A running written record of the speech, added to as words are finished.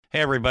Hey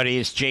everybody,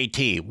 it's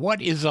JT.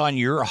 What is on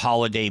your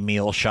holiday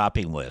meal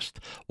shopping list?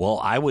 Well,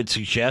 I would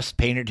suggest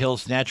Painted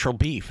Hills Natural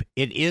Beef.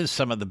 It is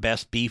some of the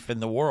best beef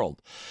in the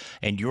world,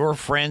 and your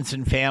friends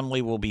and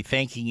family will be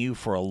thanking you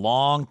for a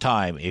long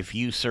time if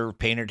you serve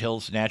Painted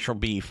Hills Natural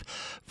Beef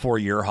for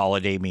your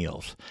holiday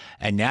meals.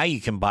 And now you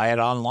can buy it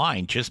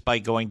online just by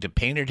going to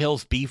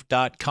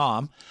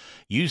paintedhillsbeef.com.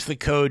 Use the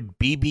code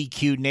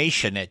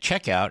BBQNation at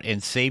checkout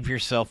and save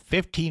yourself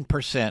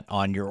 15%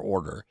 on your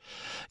order.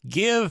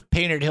 Give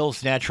Painted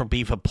Hills Natural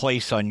Beef a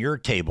place on your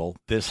table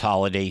this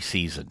holiday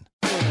season.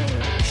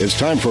 It's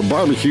time for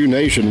Barbecue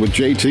Nation with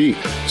JT.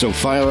 So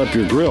fire up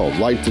your grill,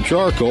 light the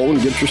charcoal,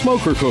 and get your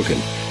smoker cooking.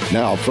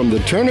 Now, from the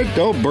Turn It,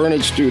 Don't Burn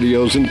It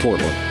studios in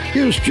Portland,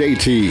 here's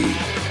JT.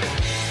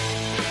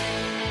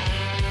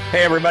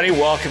 Hey everybody,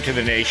 welcome to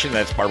the Nation.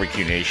 That's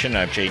Barbecue Nation.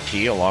 I'm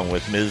JT along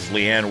with Ms.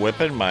 Leanne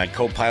Whippen, my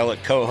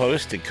co-pilot,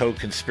 co-host, and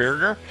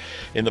co-conspirator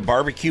in the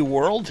barbecue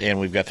world.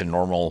 And we've got the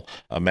normal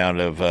amount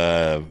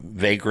of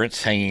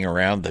vagrants hanging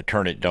around the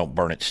Turn It, Don't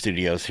Burn It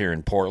studios here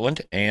in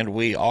Portland. And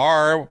we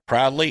are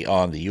proudly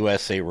on the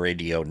USA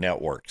Radio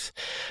networks.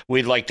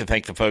 We'd like to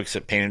thank the folks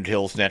at Painted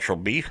Hills Natural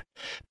Beef.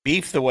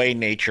 Beef the way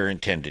nature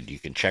intended. You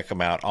can check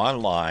them out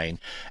online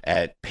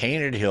at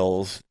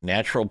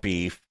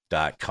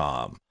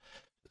paintedhillsnaturalbeef.com.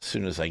 As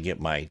soon as I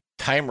get my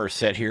timer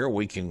set here,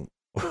 we can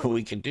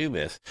do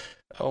this.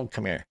 Oh,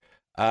 come here.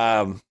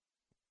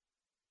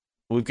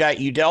 We've got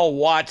Udell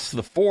Watts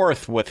the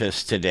Fourth with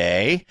us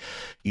today.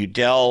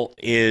 Udell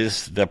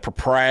is the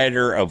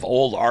proprietor of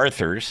Old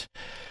Arthur's.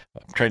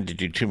 I'm trying to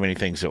do too many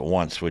things at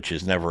once, which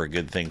is never a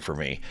good thing for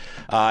me,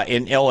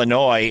 in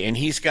Illinois. And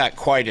he's got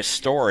quite a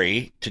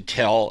story to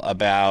tell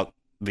about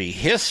the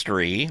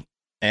history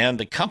and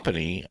the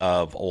company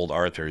of Old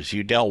Arthur's.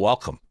 Udell,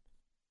 welcome.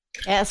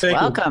 Yes,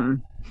 Thank welcome.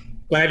 You.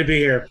 Glad to be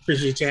here.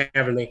 Appreciate you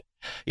having me.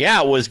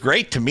 Yeah, it was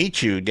great to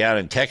meet you down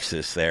in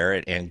Texas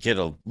there and get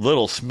a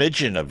little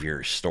smidgen of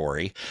your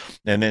story.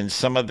 And then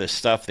some of the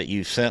stuff that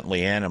you sent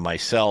Leanne and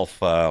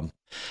myself,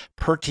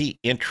 pretty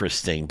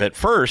interesting. But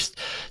first,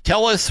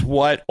 tell us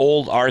what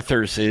Old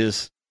Arthur's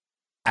is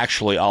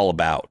actually all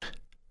about,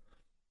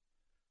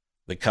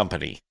 the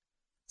company.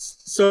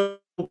 So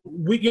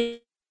we're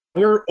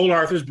Old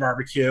Arthur's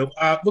Barbecue.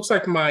 Looks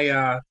like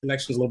my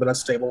connection is a little bit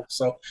unstable,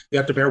 so you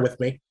have to bear with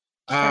me.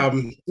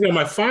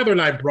 My father and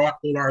I brought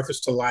Old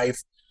Arthur's to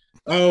life,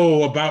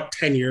 about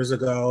 10 years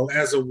ago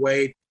as a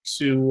way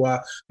to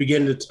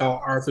begin to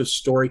tell Arthur's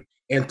story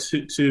and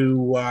to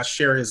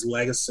share his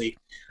legacy.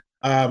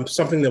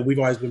 Something that we've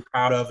always been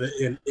proud of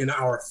in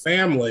our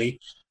family,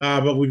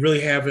 but we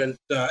really haven't,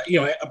 up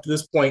to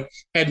this point,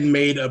 hadn't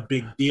made a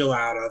big deal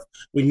out of.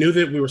 We knew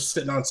that we were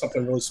sitting on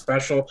something really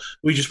special.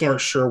 We just weren't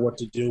sure what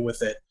to do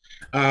with it.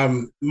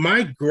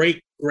 My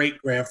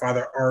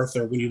great-great-grandfather,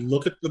 Arthur, when you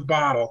look at the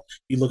bottle,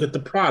 you look at the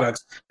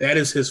products, that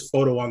is his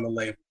photo on the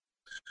label.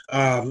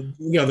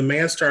 The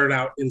man started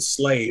out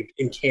enslaved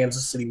in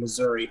Kansas City,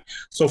 Missouri.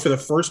 So for the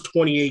first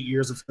 28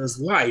 years of his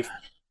life,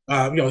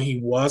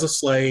 he was a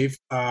slave.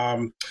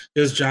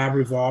 His job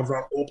revolved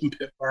around open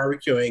pit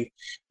barbecuing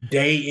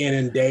day in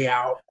and day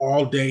out,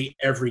 all day,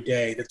 every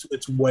day.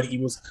 It's what he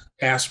was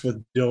tasked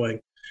with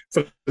doing.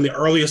 From the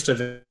earliest of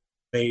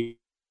ages,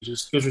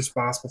 he was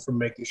responsible for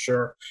making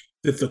sure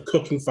that the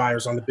cooking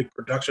fires on the big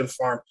production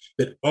farm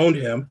that owned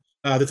him,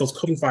 that those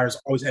cooking fires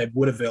always had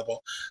wood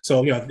available.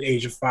 So, at the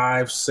age of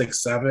 5,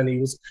 6, 7, he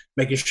was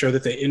making sure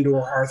that the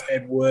indoor hearth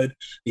had wood,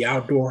 the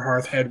outdoor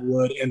hearth had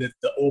wood, and that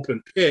the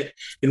open pit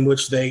in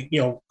which they,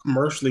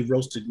 commercially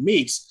roasted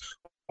meats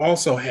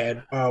also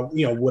had,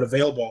 wood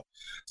available.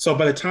 So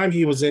by the time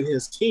he was in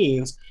his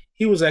teens,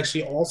 he was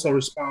actually also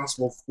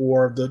responsible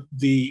for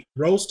the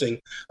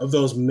roasting of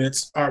those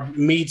meats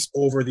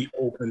over the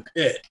open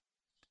pit.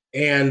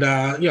 And,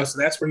 so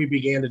that's where he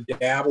began to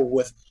dabble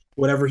with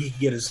whatever he could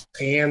get his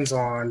hands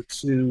on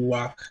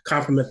to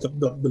complement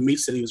the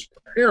meats that he was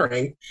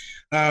preparing.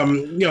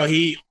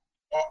 He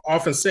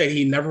often said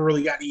he never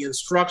really got any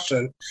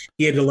instruction.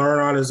 He had to learn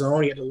on his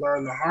own. He had to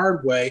learn the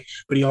hard way,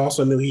 but he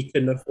also knew he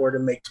couldn't afford to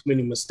make too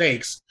many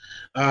mistakes,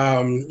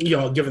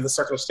 given the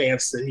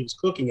circumstance that he was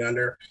cooking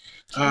under.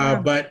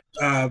 But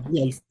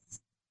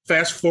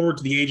fast forward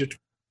to the age of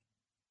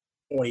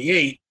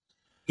 28,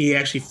 he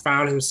actually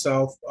found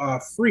himself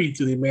free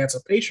through the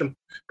Emancipation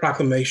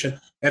Proclamation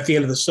at the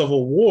end of the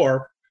Civil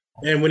War.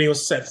 And when he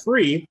was set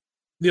free,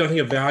 the only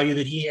thing of value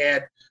that he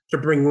had to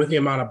bring with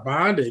him out of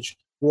bondage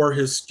were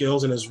his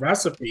skills and his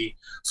recipe.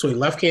 So he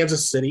left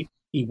Kansas City.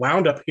 He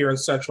wound up here in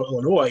central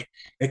Illinois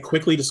and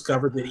quickly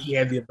discovered that he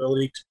had the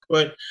ability to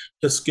put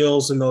his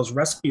skills and those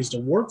recipes to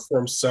work for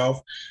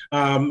himself,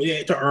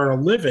 to earn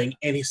a living.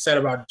 And he set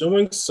about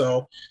doing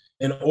so.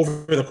 And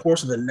over the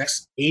course of the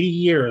next 80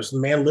 years, the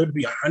man lived to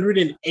be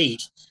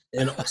 108.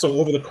 And so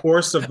over the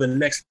course of the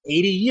next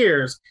 80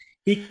 years,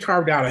 he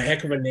carved out a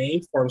heck of a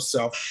name for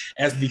himself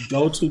as the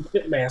go-to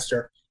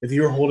pitmaster. If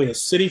you were holding a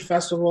city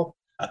festival,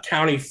 a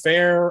county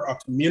fair, a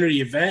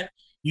community event,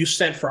 you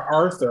sent for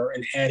Arthur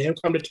and had him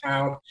come to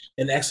town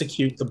and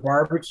execute the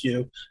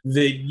barbecue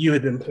that you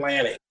had been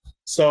planning.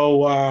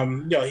 So,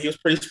 he was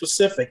pretty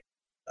specific.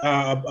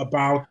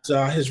 about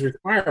his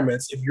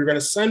requirements. If you're going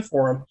to send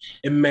for him,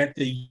 it meant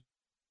that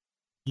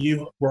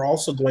you were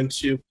also going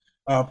to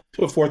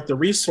put forth the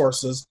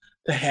resources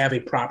to have a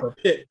proper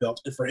pit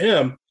built. And for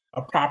him,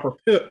 a proper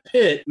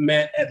pit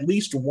meant at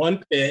least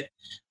one pit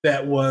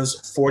that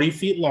was 40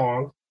 feet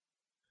long,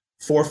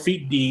 4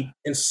 feet deep,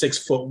 and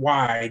 6 foot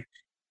wide.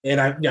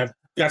 And I've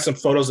got some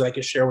photos that I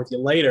can share with you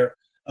later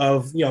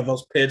of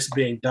those pits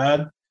being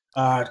dug,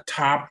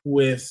 topped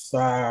with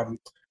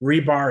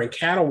rebar and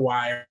cattle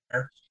wire,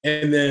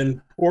 and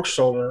then pork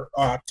shoulder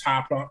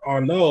topped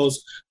on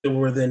those that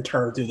were then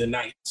turned through the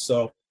night.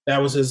 So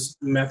that was his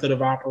method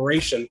of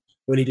operation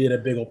when he did a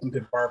big open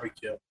pit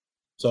barbecue.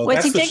 So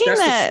was he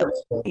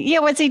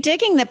digging was he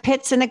digging the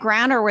pits in the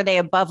ground, or were they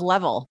above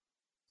level,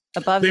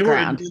 above the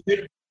ground?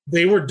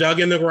 They were dug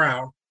in the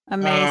ground.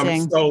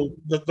 Amazing. So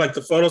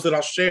the photos that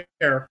I'll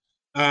share,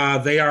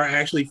 they are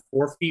actually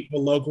 4 feet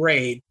below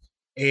grade.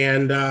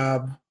 And,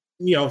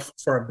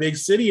 for a big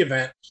city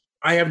event,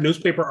 I have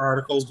newspaper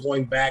articles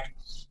going back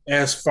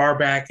as far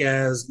back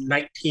as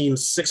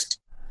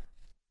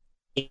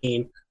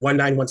 1916,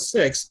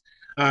 1916,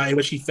 in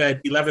which he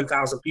fed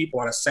 11,000 people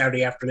on a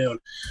Saturday afternoon.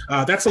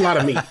 That's a lot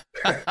of meat.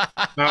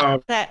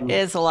 That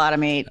is a lot of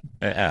meat.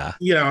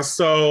 Yeah.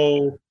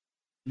 So,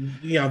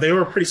 they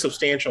were pretty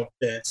substantial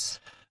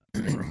pits.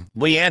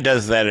 Leanne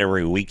does that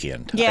every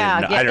weekend.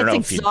 Yeah, I don't know.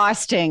 It's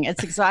exhausting.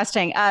 It's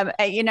exhausting.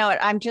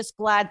 I'm just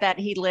glad that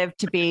he lived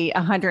to be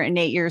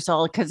 108 years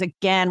old, because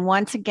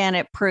once again,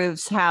 it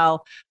proves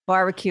how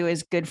barbecue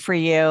is good for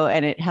you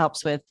and it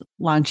helps with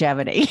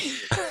longevity.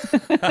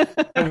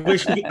 I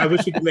wish we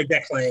could make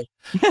that claim.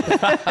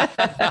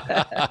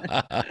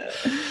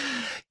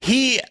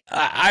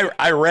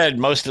 I read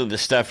most of the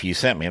stuff you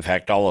sent me, in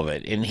fact, all of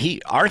it. And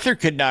Arthur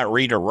could not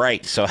read or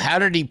write. So how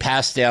did he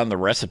pass down the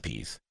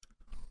recipes?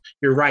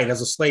 You're right. As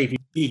a slave,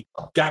 he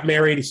got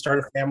married, he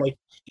started a family.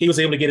 He was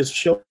able to get his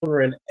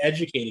children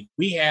educated.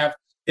 We have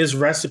his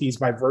recipes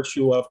by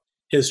virtue of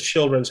his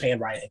children's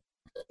handwriting.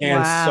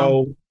 And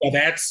so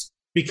that's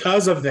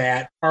because of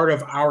that, part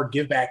of our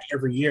give back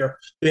every year,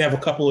 we have a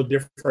couple of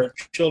different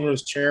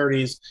children's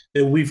charities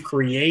that we've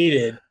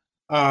created,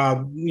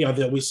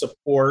 that we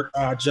support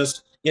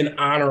just in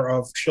honor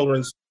of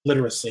children's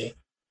literacy.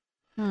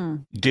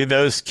 Do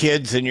those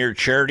kids in your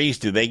charities,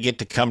 do they get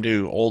to come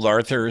to Old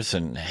Arthur's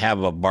and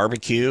have a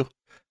barbecue?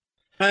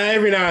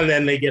 Every now and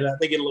then they get a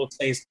little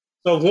taste.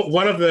 So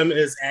one of them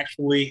is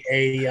actually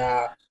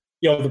the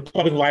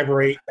public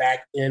library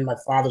back in my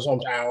father's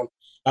hometown,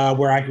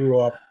 where I grew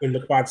up in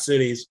the Quad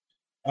Cities,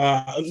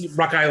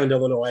 Rock Island,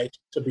 Illinois,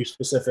 to be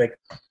specific.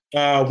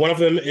 One of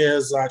them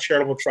is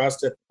Charitable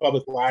Trust at the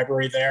public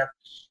library there.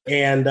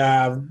 And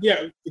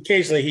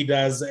occasionally he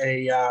does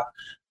a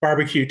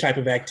barbecue type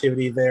of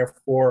activity there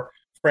for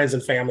friends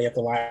and family at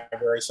the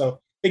library. So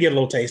they get a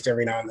little taste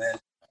every now and then.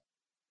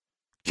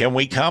 Can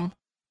we come?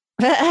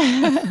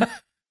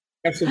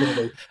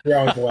 Absolutely. You're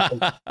always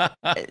welcome.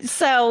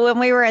 So when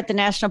we were at the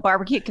National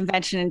Barbecue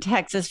Convention in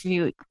Texas a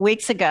few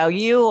weeks ago,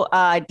 you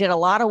did a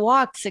lot of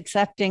walks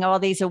accepting all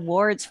these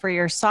awards for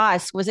your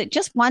sauce. Was it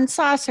just one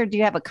sauce, or do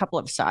you have a couple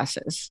of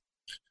sauces?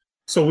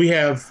 So we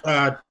have,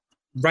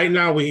 right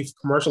now we've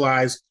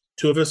commercialized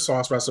 2 of his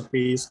sauce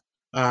recipes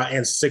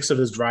and 6 of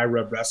his dry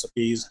rub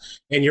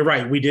recipes. And you're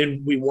right,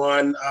 we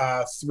won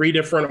 3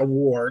 different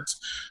awards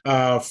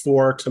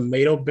for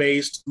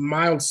tomato-based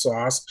mild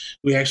sauce.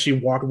 We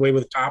actually walked away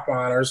with top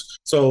honors.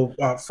 So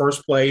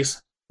first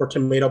place for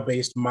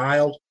tomato-based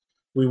mild.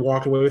 We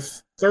walked away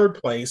with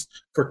 3rd place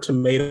for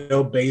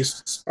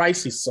tomato-based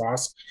spicy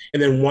sauce.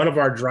 And then one of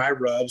our dry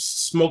rubs,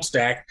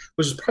 Smokestack,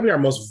 which is probably our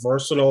most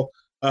versatile,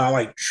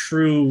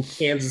 true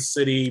Kansas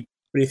City,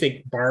 what do you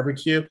think,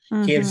 barbecue?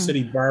 Mm-hmm. Kansas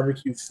City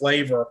barbecue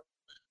flavor,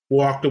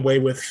 walked away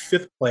with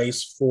 5th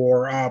place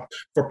for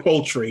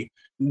poultry.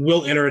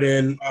 We'll enter it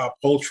in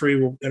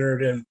poultry, we'll enter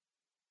it in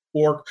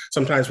pork,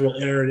 sometimes we'll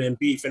enter it in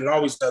beef, and it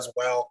always does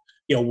well,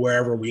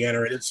 wherever we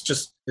enter it.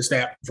 It's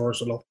that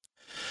versatile.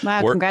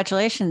 Wow,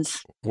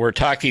 congratulations. We're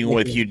talking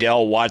with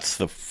Udell Watts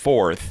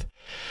IV.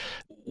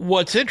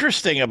 What's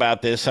interesting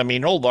about this,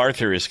 Old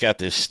Arthur has got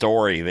this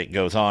story that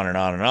goes on and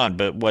on and on,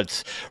 but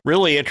what's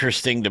really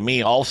interesting to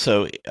me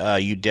also,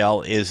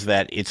 Udell, is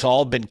that it's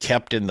all been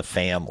kept in the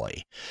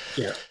family.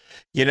 Yeah.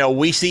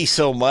 We see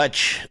so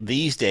much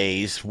these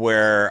days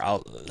where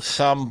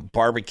some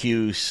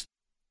barbecues,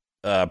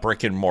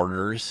 brick and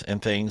mortars and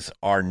things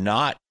are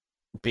not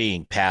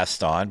being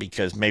passed on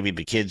because maybe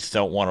the kids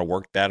don't want to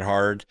work that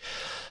hard.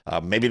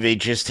 Maybe they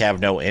just have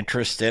no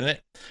interest in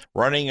it.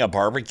 Running a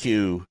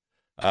barbecue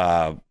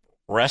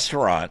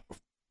restaurant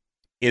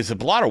is a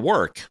lot of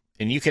work,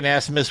 and you can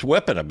ask Miss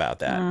Whippen about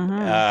that.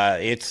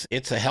 Mm-hmm.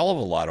 It's a hell of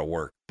a lot of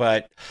work,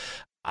 but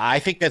I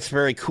think that's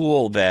very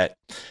cool that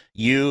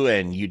you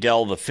and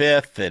Udell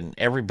V and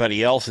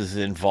everybody else is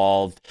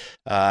involved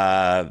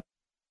to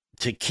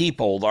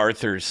keep Old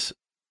Arthur's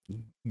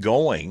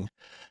going.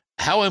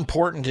 How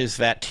important is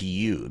that to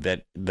you,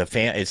 that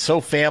it's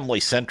so family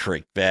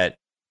centric that,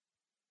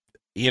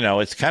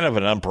 it's kind of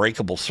an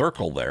unbreakable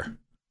circle there?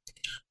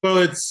 Well,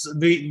 it's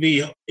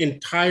the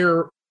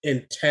entire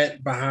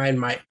intent behind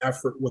my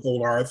effort with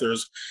Old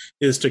Arthur's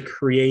is to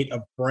create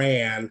a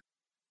brand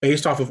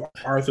based off of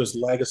Arthur's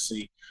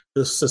legacy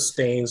that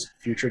sustains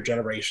future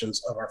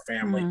generations of our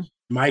family.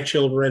 My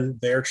children,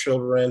 their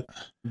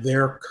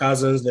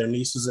cousins, their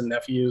nieces and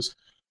nephews.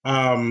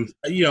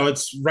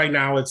 It's right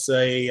now it's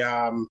a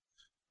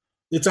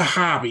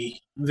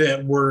hobby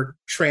that we're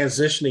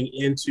transitioning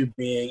into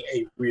being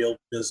a real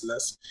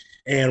business.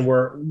 And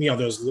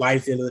there's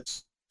light at the end of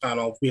the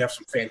tunnel. We have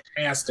some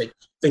fantastic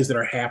things that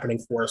are happening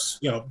for us,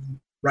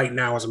 right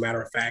now, as a matter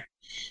of fact.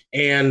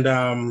 And,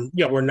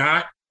 we're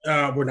not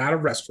a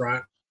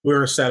restaurant.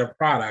 We're a set of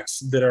products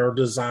that are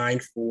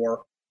designed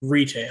for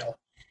retail.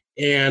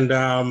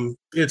 And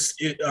it's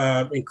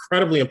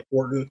incredibly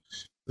important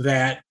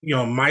that,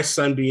 my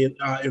son be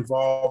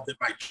involved, that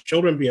my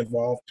children be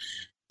involved,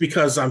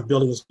 because I'm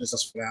building this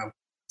business for them.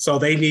 So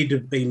they need to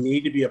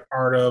be a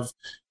part of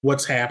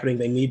what's happening.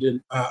 They need to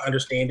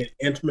understand it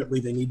intimately.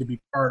 They need to be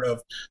part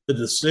of the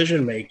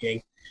decision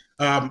making.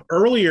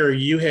 Earlier,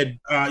 you had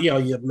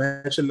you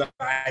mentioned the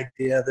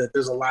idea that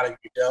there's a lot of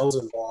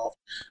Udells involved,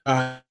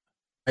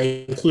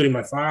 including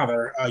my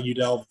father,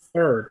 Udell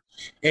III,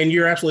 and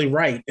you're absolutely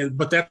right.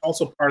 But that's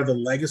also part of the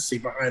legacy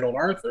behind Old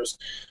Arthur's.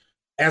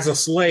 As a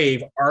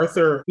slave,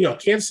 Arthur,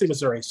 Kansas City,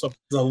 Missouri, so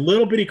it's a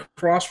little bitty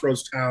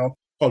crossroads town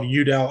called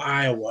Udell,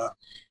 Iowa.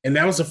 And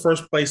that was the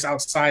first place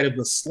outside of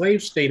the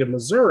slave state of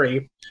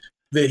Missouri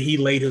that he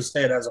laid his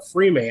head as a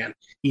free man.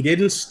 He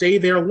didn't stay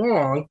there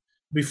long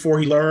before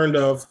he learned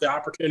of the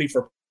opportunity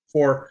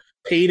for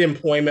paid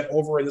employment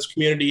over in this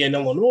community in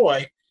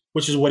Illinois,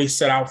 which is what he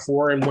set out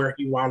for and where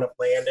he wound up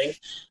landing.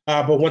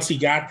 But once he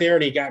got there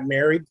and he got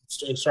married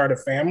and started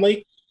a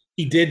family,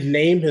 he did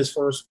name his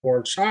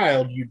firstborn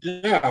child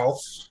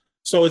Udell.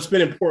 So it's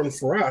been important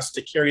for us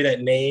to carry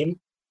that name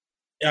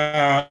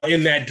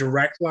in that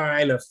direct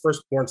line of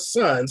firstborn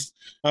sons.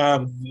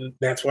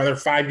 That's why there are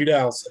 5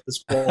 Udells at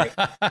this point.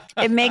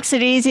 It makes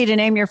it easy to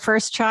name your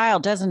first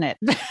child, doesn't it?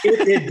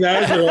 It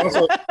does. It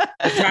also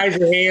ties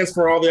your hands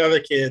for all the other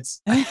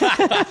kids.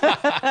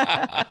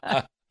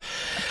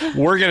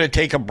 We're going to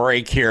take a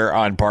break here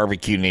on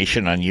Barbecue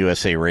Nation on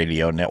USA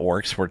Radio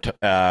Networks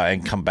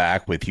and come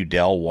back with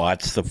Udell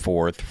Watts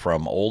IV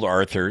from Old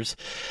Arthur's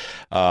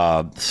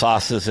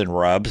Sauces and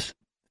Rubs.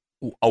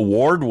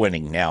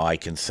 Award-winning now, I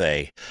can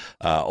say,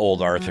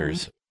 Old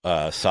Arthur's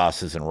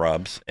Sauces and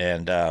Rubs.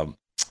 And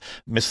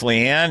Miss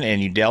Leanne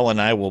and Udell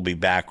and I will be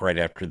back right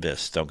after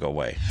this. Don't go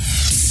away.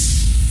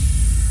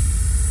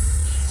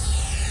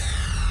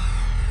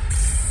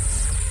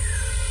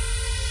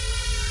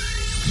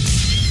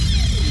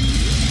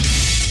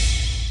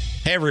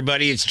 Hey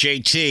everybody, it's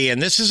JT,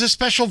 and this is a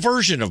special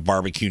version of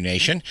Barbecue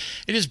Nation.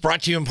 It is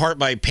brought to you in part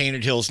by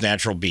Painted Hills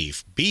Natural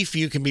Beef. Beef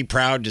you can be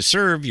proud to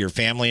serve your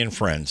family and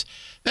friends.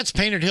 That's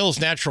Painted Hills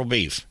Natural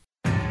Beef.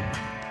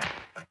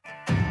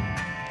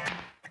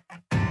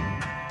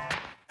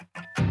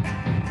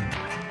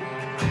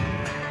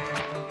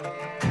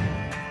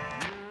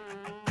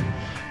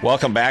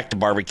 Welcome back to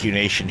Barbecue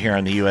Nation here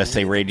on the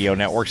USA Radio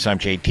Networks. I'm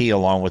JT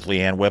along with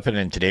Leanne Whippen,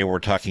 and today we're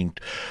talking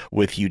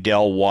with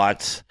Udell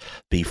Watts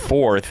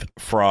IV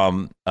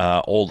from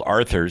Old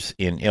Arthur's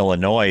in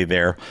Illinois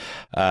there.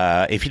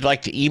 If you'd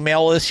like to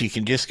email us, you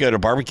can just go to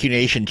Barbecue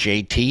Nation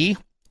JT,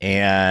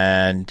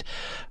 and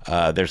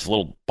there's a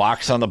little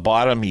box on the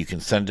bottom. You can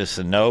send us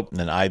a note, and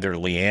then either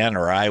Leanne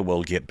or I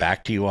will get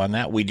back to you on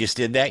that. We just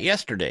did that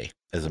yesterday.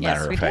 As a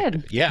matter of fact.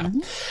 Did. Yeah.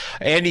 Mm-hmm.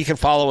 And you can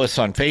follow us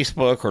on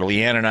Facebook, or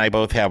Leanne and I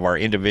both have our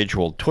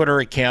individual Twitter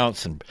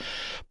accounts, and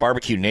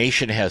Barbecue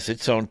Nation has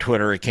its own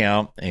Twitter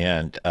account,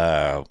 and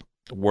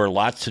we're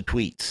lots of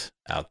tweets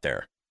out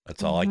there.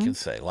 That's all I can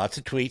say. Lots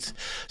of tweets.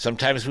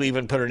 Sometimes we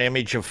even put an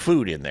image of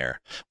food in there.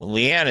 Well,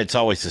 Leanne, it's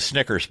always the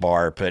Snickers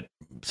bar, but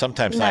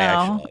sometimes I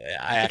actually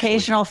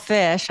occasional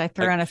fish. I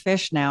throw in a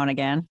fish now and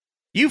again.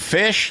 You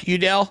fish,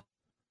 Udell?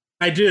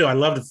 I do. I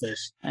love to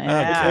fish.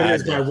 Yeah.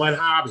 It is my one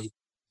hobby.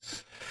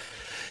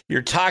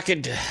 You're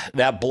talking to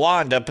that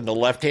blonde up in the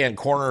left-hand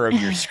corner of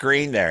your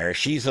screen there.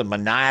 She's a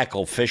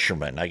maniacal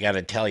fisherman, I got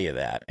to tell you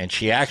that. And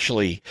she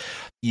actually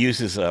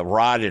uses a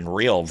rod and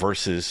reel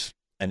versus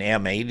an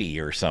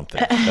M80 or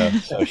something.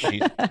 So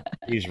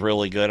she's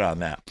really good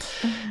on that.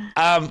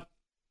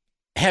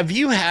 Have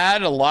you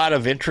had a lot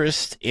of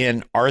interest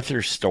in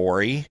Arthur's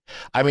story?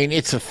 I mean,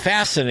 it's a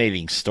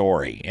fascinating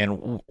story,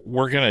 and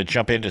we're going to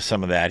jump into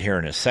some of that here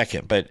in a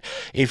second. But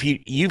if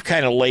you've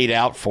kind of laid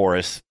out for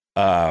us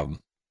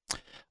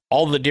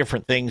all the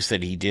different things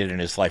that he did in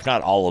his life,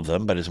 not all of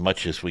them, but as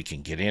much as we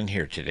can get in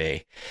here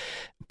today.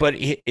 But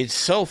it's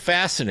so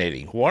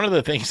fascinating. One of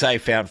the things I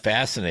found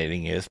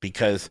fascinating is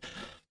because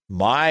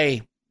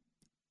my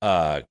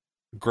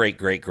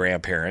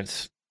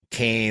great-great-grandparents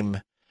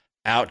came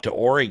out to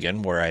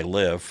Oregon, where I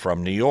live,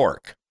 from New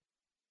York.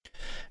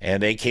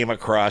 And they came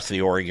across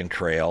the Oregon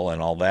Trail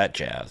and all that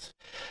jazz.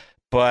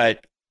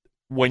 But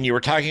when you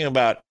were talking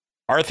about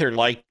Arthur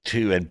liked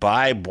to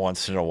imbibe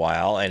once in a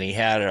while, and he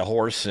had a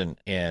horse and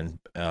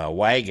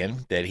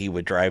wagon that he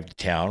would drive to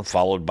town,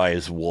 followed by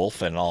his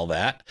wolf and all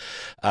that.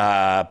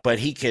 But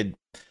he could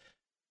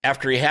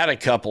after he had a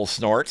couple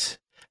snorts,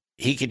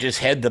 he could just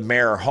head the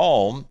mare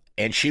home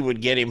and she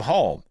would get him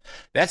home.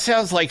 That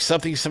sounds like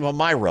something some of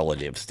my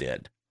relatives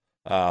did.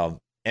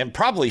 And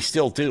probably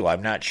still do.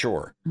 I'm not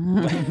sure.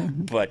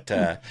 But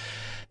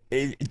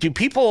do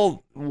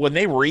people, when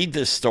they read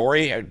this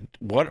story,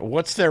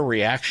 what's their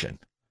reaction?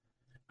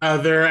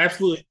 They're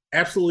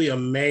absolutely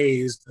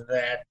amazed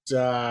that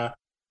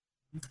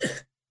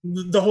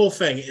the whole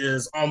thing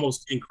is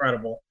almost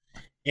incredible,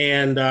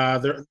 and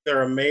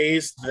they're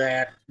amazed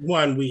that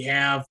one, we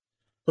have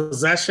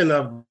possession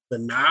of the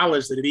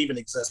knowledge that it even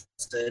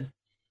existed,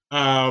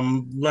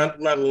 let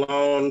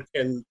alone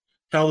can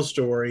tell the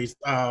stories.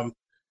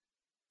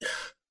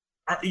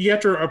 You have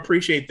to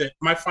appreciate that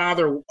my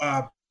father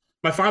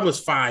was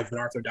 5 when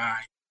Arthur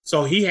died,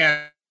 so he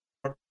had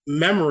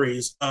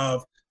memories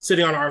of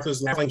sitting on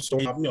Arthur's lap,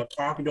 story,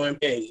 talking to him.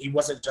 He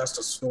wasn't just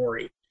a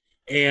story.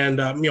 And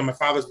my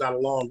father's not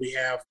alone.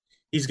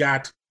 He's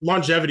got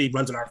longevity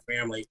runs in our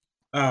family.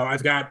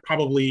 I've got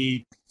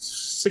probably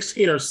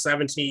 16 or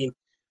 17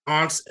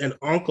 aunts and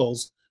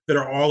uncles that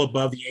are all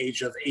above the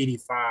age of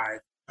 85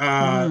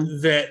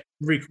 that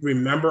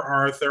remember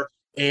Arthur.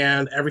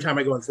 And every time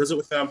I go and visit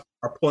with them,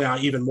 are pulling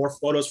out even more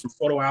photos from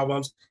photo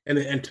albums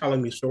and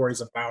telling me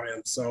stories about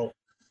him. So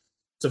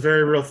it's a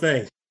very real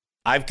thing.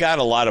 I've got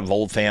a lot of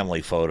old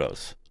family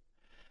photos,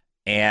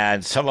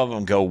 and some of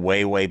them go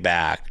way, way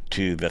back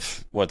to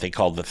what they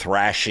call the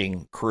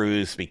thrashing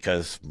cruise,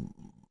 because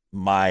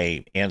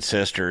my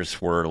ancestors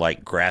were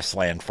like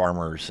grassland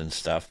farmers and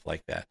stuff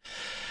like that.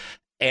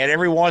 And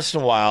every once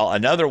in a while,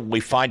 we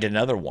find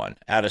another one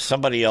out of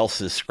somebody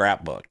else's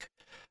scrapbook.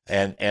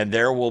 And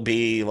there will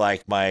be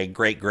like my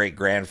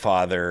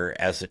great-great-grandfather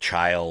as a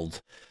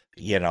child,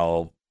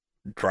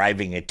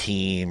 driving a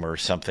team or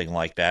something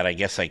like that. I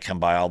guess I come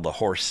by all the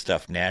horse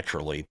stuff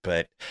naturally,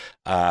 but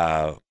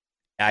I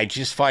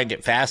just find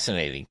it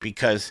fascinating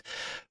because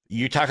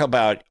you talk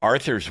about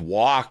Arthur's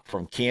walk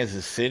from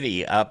Kansas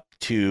City up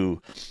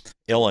to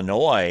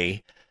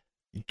Illinois.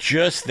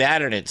 Just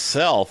that in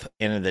itself,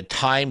 and in the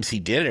times he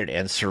did it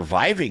and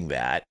surviving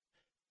that,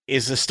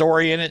 is a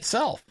story in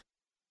itself.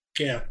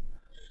 Yeah.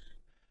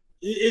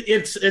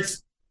 The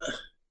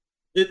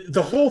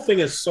whole thing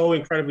is so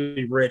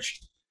incredibly rich.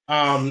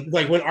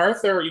 Like when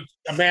Arthur,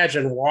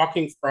 imagine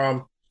walking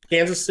from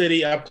Kansas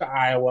City up to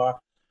Iowa,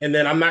 and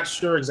then I'm not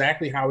sure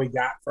exactly how he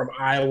got from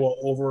Iowa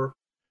over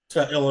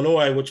to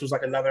Illinois, which was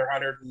like another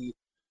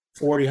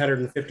 140,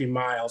 150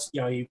 miles.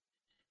 He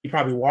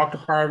probably walked a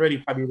part of it. He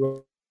probably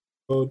rode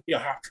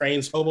hot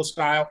trains, hobo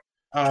style.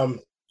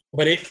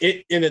 But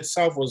it in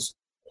itself was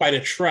quite a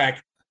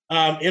trek.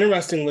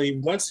 Interestingly,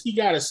 once he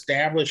got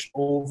established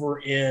over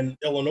in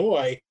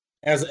Illinois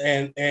as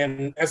a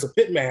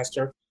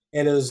pitmaster,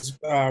 and his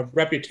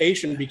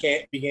reputation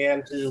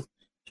began to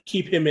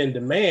keep him in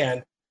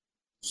demand,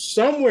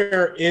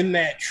 somewhere in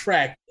that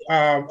trek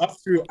up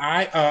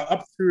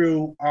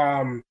through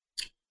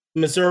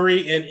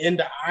Missouri and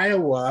into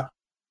Iowa,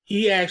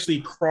 he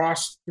actually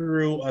crossed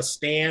through a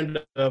stand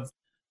of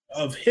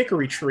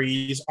hickory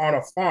trees on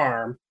a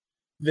farm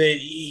that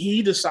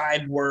he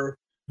decided were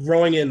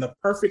growing in the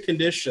perfect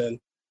condition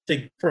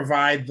to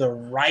provide the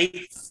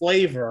right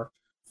flavor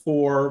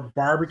for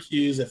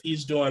barbecues if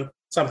he's doing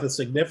something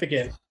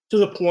significant, to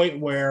the point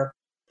where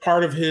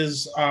part of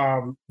his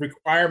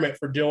requirement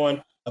for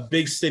doing a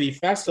big city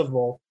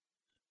festival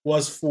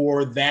was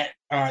for that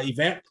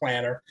event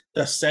planner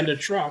to send a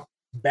truck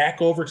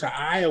back over to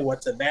Iowa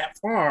to that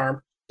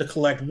farm to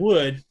collect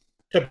wood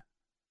to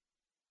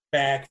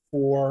back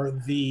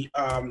for the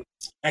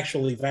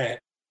actual event.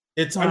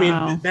 Wow. I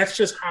mean, that's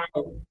just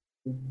how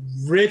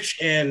rich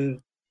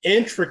and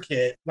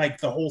intricate like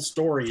the whole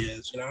story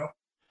is,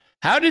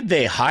 How did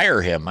they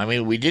hire him? I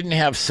mean, we didn't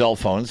have cell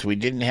phones, we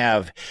didn't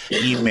have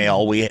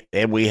email, we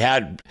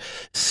had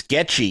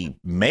sketchy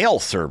mail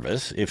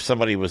service if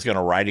somebody was going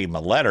to write him a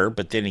letter,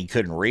 but then he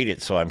couldn't read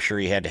it, so I'm sure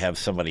he had to have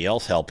somebody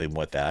else help him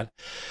with that.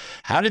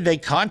 How did they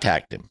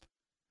contact him?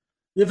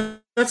 Yeah,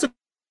 that's a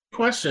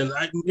question.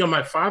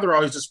 My father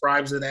always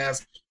describes it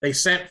as they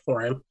sent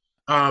for him.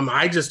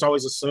 I just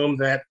always assumed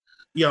that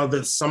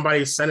that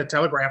somebody sent a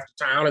telegraph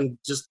to town and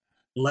just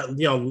let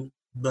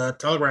the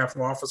telegraph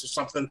office or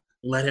something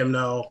let him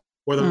know,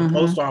 or the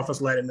post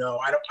office let him know.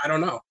 I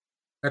don't know.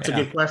 That's a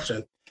good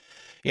question.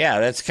 Yeah,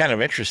 that's kind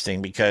of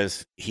interesting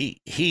because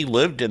he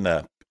lived in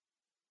the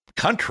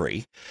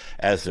country,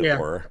 as it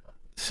were.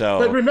 So,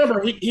 but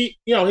remember, he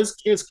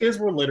his kids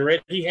were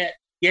literate. He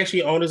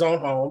actually owned his own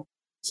home,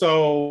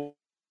 so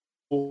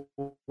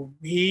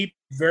he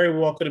very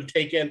well could have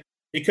taken.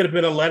 It could have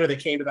been a letter that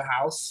came to the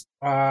house.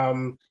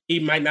 He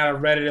might not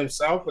have read it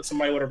himself, but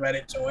somebody would have read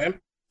it to him.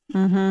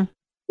 Mm-hmm.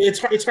 It's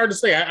hard to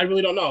say. I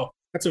really don't know.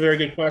 That's a very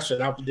good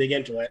question. I'll have to dig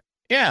into it.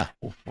 Yeah.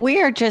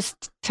 We are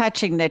just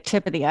touching the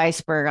tip of the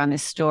iceberg on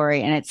this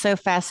story, and it's so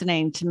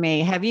fascinating to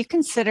me. Have you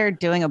considered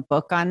doing a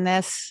book on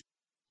this?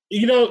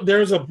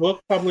 There's a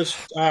book published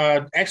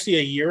actually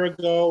a year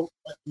ago,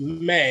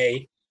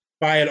 May,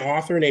 by an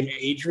author named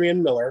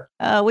Adrian Miller.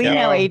 We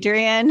know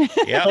Adrian.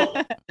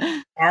 Yeah.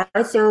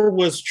 Arthur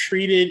was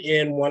treated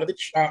in one of the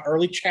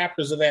early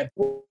chapters of that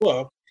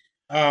book.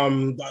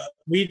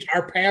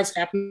 Our paths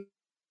happened to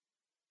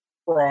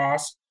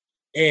cross,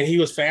 and he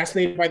was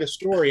fascinated by the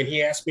story, and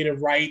he asked me to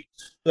write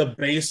the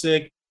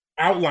basic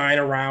outline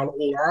around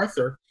Old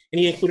Arthur, and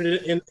he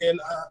included it in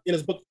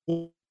his book.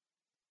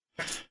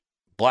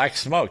 Black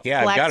Smoke.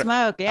 Yeah, Black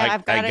Smoke. Yeah,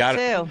 I've got it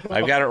too.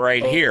 I've got it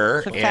right here.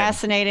 It's a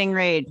fascinating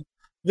read.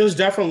 There's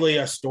definitely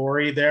a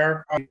story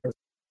there.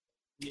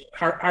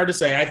 Hard to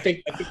say. I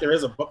think there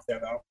is a book there,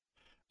 though.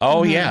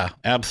 Oh, yeah,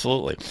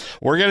 absolutely.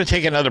 We're going to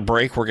take another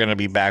break. We're going to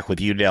be back with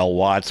Udell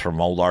Watts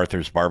from Old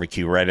Arthur's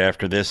Barbecue right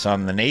after this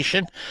on The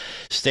Nation.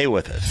 Stay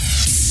with us.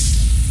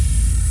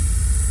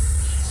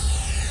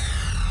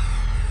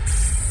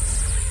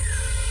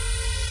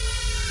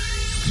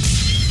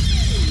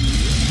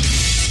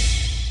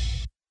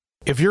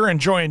 If you're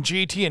enjoying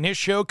GT and his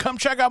show, come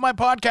check out my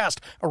podcast,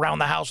 Around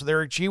the House with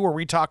Eric G., where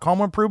we talk home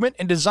improvement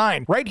and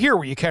design right here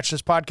where you catch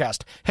this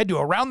podcast. Head to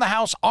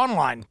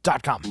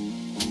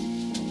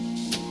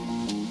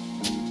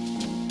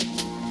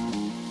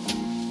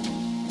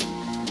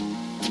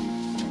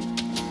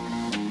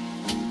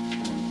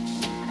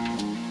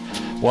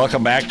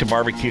Welcome back to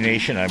Barbecue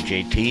Nation. I'm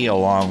JT,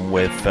 along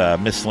with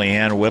Miss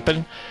Leanne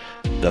Whippen,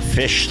 the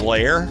Fish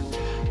Slayer,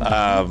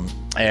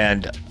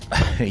 and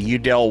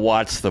Udell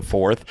Watts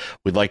IV.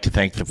 We'd like to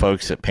thank the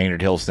folks at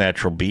Painted Hills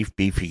Natural Beef.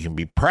 Beef you can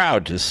be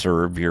proud to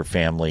serve your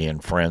family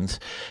and friends.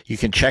 You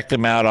can check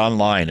them out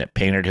online at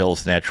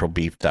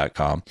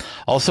paintedhillsnaturalbeef.com.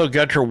 Also,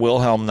 Gunter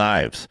Wilhelm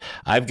Knives.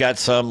 I've got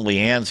some.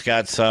 Leanne's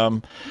got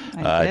some.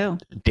 I do.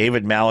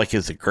 David Malik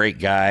is a great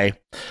guy.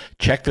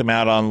 Check them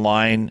out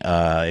online.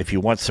 If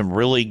you want some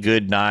really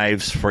good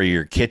knives for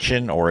your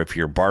kitchen, or if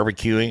you're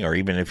barbecuing, or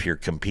even if you're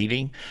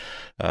competing,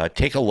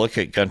 take a look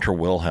at Gunter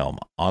Wilhelm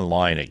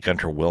online at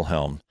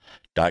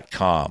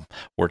gunterwilhelm.com.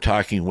 We're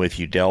talking with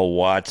Udell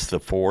Watts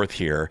IV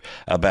here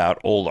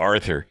about Old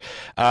Arthur.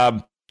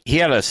 He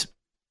had in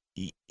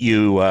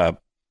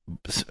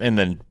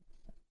the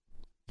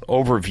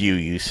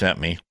overview you sent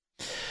me,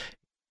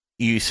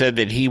 you said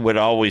that he would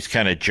always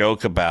kind of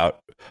joke about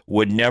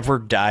would never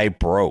die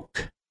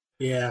broke.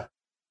 Yeah.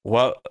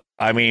 Well,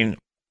 I mean,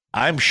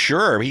 I'm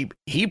sure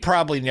he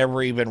probably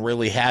never even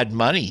really had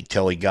money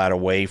till he got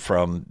away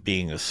from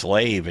being a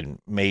slave and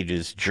made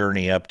his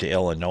journey up to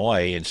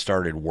Illinois and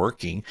started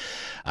working.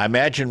 I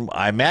imagine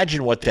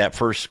what that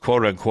first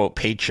quote unquote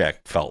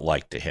paycheck felt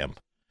like to him.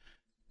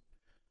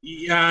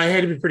 Yeah, it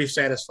had to be pretty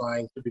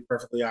satisfying, to be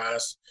perfectly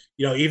honest.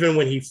 Even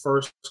when he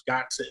first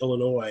got to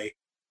Illinois,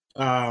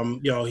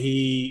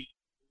 he,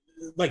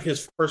 like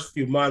his first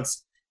few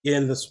months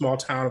in the small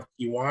town of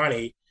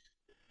Kewanee,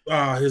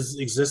 his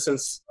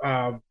existence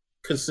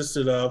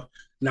consisted of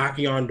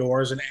knocking on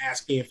doors and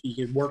asking if he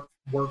could work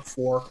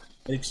for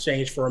in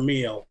exchange for a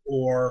meal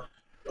or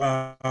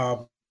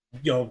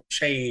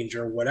change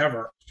or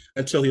whatever,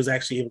 until he was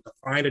actually able to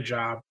find a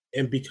job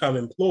and become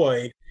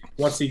employed.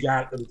 Once he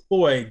got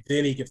employed,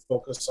 then he could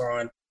focus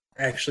on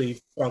actually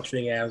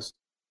functioning as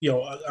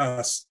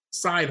a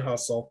side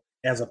hustle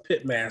as a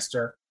pit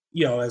master,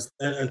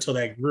 until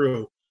that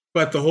grew.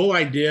 But the whole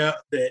idea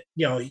that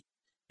he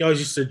always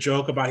used to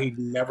joke about he'd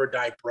never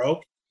die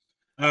broke,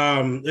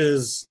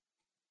 it's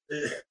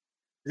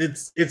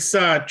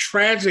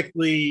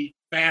tragically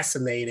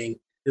fascinating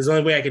is the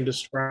only way I can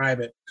describe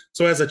it.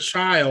 So as a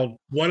child,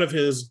 one of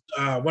his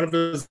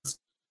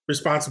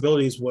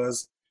responsibilities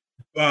was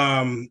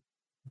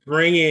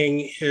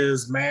bringing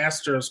his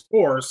master's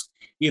horse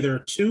either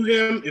to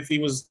him if he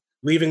was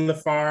leaving the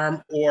farm,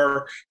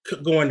 or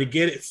going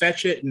to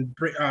fetch it and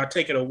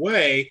take it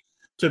away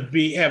to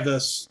have the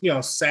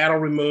saddle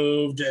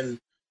removed and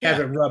have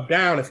it rubbed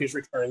down if he's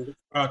returning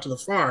to the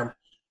farm.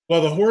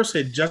 Well, the horse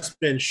had just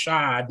been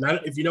shod. Now,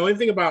 if you know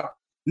anything about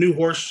new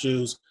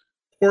horseshoes,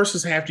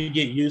 horses have to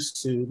get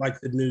used to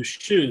like the new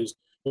shoes.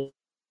 Well,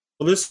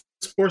 this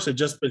horse had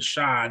just been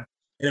shod,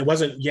 and it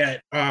wasn't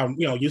yet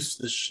used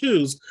to the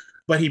shoes.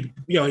 But he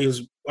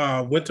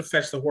went to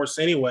fetch the horse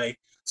anyway.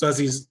 So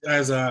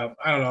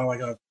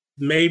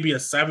maybe a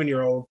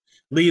 7-year-old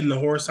leading the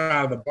horse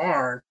out of the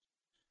barn,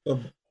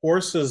 the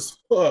horse's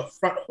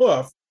front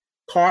hoof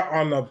caught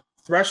on the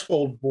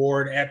threshold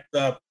board at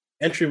the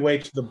entryway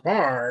to the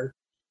barn,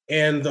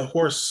 and the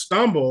horse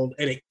stumbled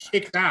and it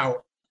kicked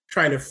out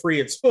trying to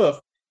free its hoof,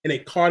 and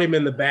it caught him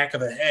in the back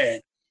of the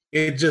head.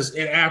 It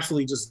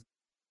absolutely just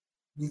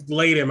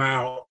laid him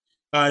out.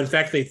 In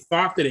fact, they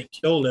thought that it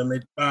killed him.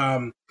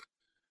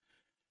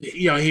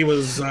 He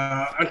was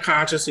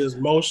unconscious, he was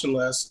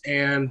motionless,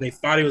 and they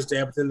thought he was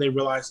dead, but then they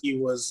realized he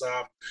was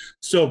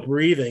still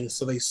breathing.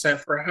 So they sent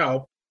for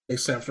help. They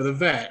sent for the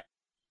vet,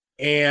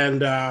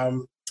 and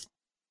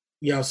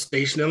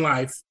station in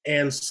life.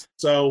 And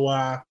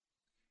so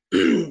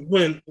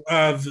when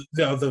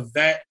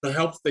the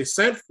help they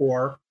sent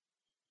for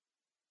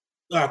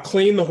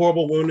cleaned the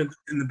horrible wound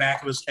in the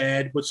back of his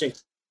head, which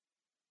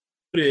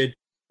included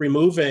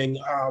removing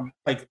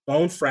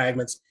bone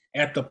fragments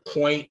at the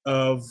point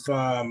of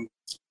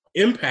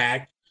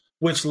impact,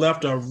 which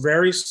left a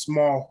very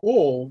small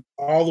hole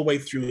all the way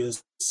through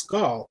his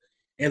skull.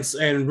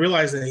 And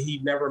realizing that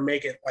he'd never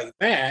make it like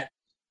that,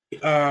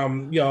 the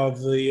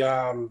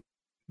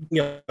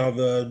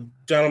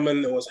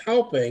gentleman that was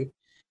helping,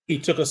 he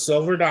took a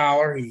silver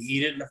dollar, he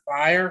heated it in the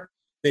fire,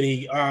 then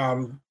he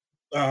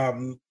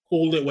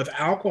cooled it with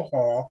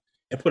alcohol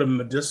and put a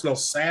medicinal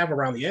salve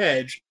around the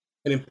edge,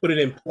 and then put it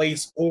in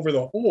place over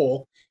the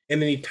hole,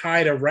 and then he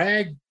tied a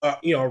rag,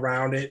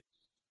 around it,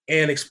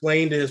 and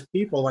explained to his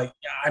people, like,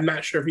 I'm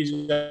not sure if he's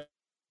gonna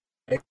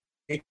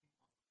make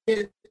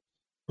it,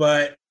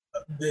 but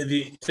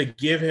to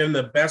give him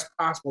the best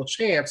possible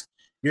chance,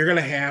 you're going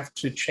to have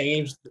to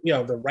change,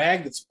 the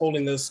rag that's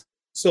holding this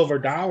silver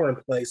dollar in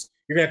place.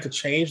 You're going to have to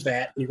change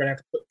that. You're going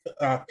to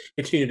have to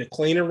continue to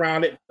clean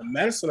around it, the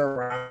medicine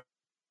around it.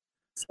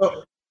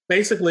 So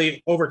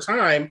basically, over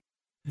time,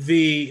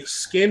 the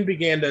skin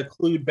began to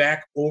occlude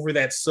back over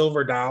that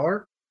silver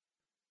dollar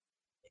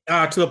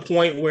to the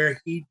point where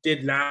he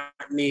did not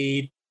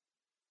need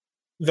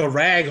the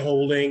rag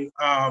holding,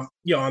 on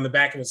the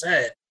back of his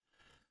head.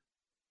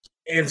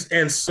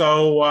 And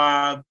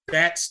so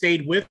that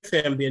stayed with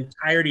him the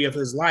entirety of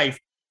his life.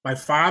 My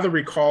father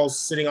recalls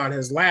sitting on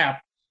his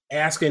lap,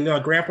 asking,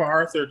 Grandpa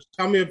Arthur,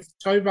 tell me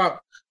about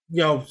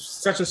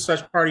such and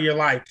such part of your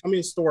life. Tell me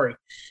a story.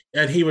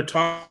 And he would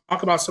talk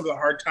about some of the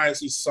hard times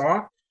he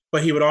saw,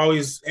 but he would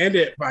always end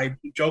it by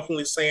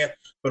jokingly saying,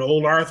 "But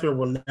old Arthur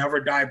will never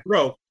die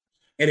broke."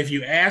 And if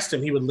you asked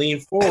him, he would lean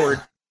forward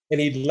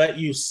and he'd let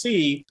you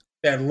see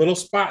that little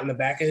spot in the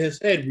back of his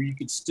head where you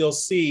could still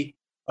see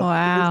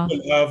wow.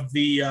 of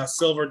the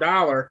silver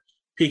dollar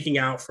peeking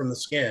out from the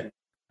skin.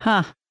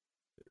 Huh.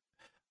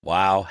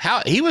 Wow.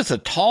 How he was a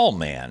tall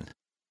man,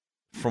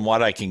 from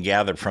what I can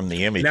gather from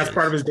the images. And that's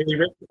part of his daily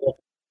ritual.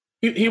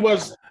 He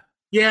was,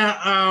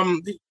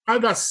 probably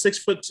about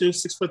 6'2",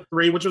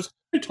 6'3", which was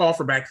pretty tall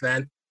for back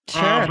then.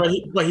 Sure.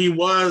 But he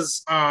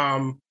was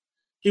an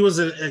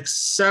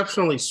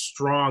exceptionally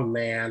strong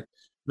man.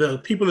 The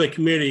people in the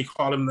community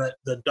called him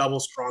the double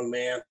strong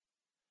man,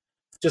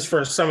 just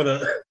for some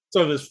of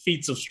his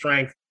feats of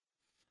strength.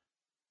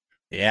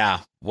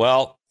 Yeah.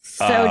 Well,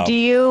 so do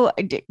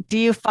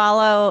you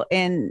follow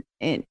in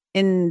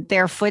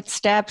their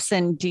footsteps,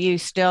 and do you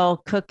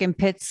still cook in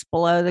pits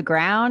below the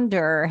ground,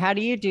 or how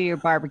do you do your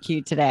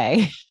barbecue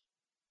today?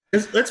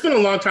 It's been a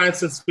long time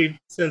since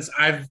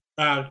I've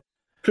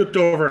cooked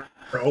over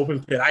an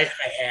open pit. I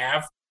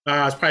have.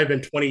 It's probably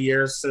been 20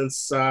 years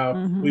since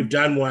we've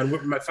done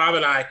one. My father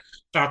and I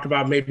talked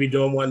about maybe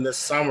doing one this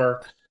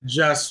summer,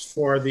 just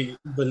for the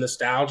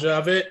nostalgia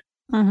of it.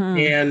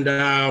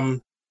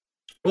 And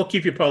we'll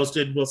keep you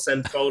posted. We'll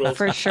send photos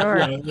for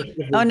sure.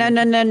 Oh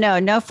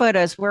no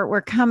photos.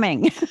 We're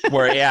coming.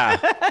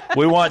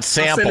 We want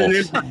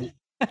samples.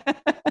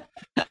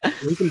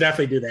 We can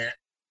definitely do that.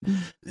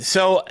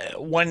 So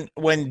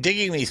when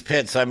digging these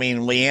pits, I mean,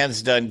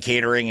 Leanne's done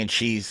catering and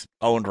she's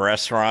owned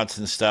restaurants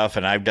and stuff,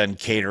 and I've done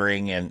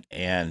catering,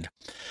 and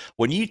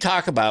when you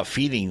talk about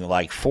feeding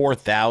like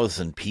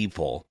 4,000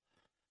 people,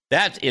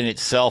 that in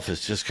itself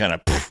is just kind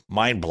of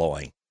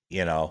mind-blowing,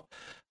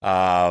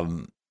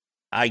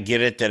 I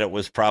get it that it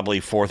was probably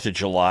 4th of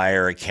July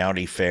or a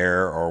county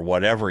fair or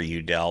whatever,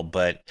 Udell,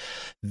 but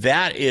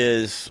that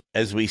is,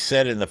 as we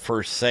said in the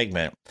first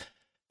segment,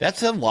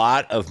 that's a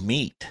lot of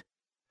meat.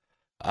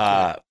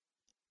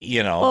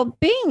 Well,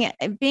 being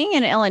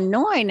in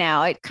Illinois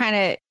now, it kind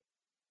of,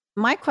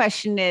 my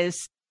question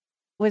is,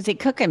 was he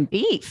cooking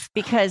beef?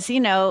 Because,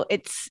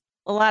 it's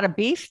a lot of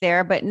beef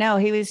there, but no,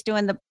 he was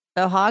doing the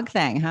hog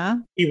thing, huh?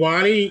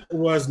 Kewaunee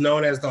was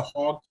known as the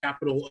hog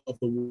capital of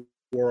the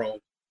world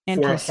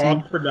for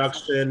hog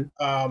production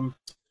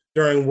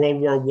during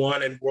World War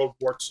I and World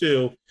War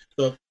II.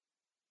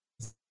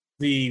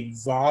 The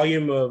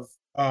volume of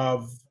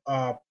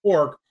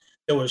pork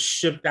that was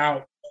shipped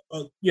out,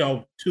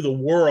 to the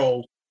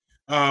world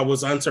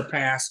was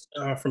unsurpassed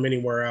from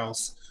anywhere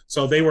else.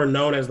 So they were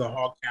known as the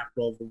hog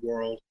capital of the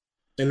world,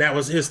 and that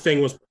was his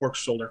thing, was pork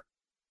shoulder.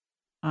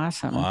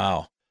 Awesome!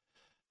 Wow.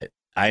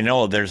 I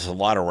know there's a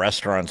lot of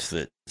restaurants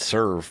that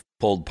serve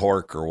pulled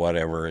pork or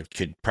whatever. It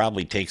could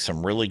probably take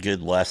some really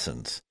good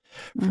lessons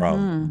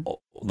from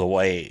the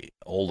way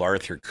old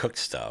Arthur cooked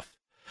stuff.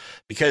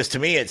 Because to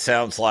me, it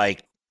sounds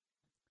like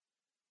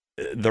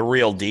the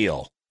real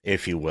deal,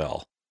 if you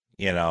will,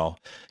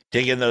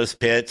 digging those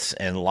pits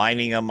and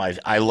lining them.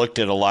 I looked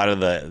at a lot of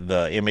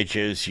the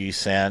images you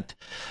sent,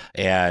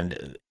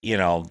 and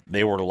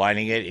they were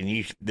lining it,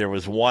 and there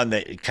was one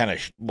that kind of,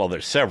 well,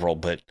 there's several,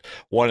 but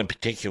one in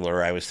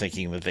particular I was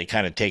thinking that they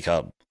kind of take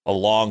a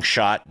long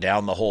shot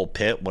down the whole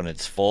pit when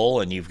it's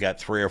full, and you've got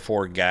 3 or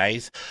 4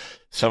 guys,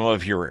 some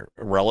of your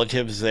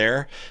relatives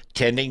there,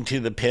 tending to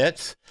the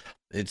pits.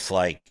 It's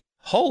like,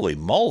 holy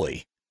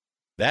moly,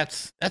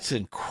 that's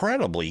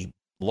incredibly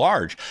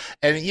large.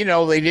 And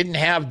they didn't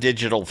have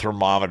digital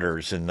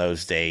thermometers in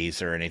those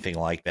days or anything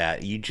like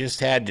that. You just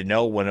had to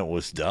know when it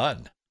was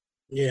done.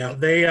 Yeah,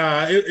 they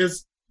it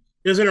was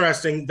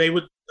interesting. They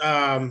would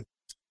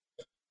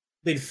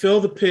they'd fill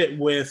the pit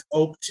with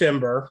oak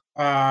timber,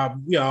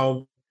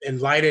 and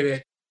lighted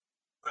it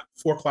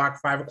 4 o'clock,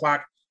 5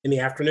 o'clock in the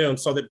afternoon,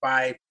 so that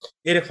by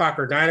 8 o'clock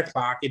or 9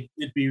 o'clock,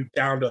 it'd be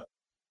down to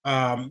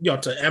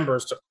to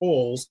embers, to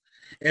coals,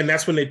 and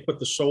that's when they'd put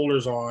the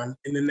shoulders on,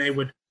 and then they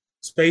would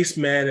space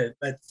men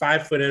at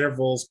 5 foot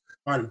intervals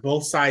on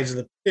both sides of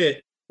the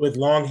pit with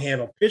long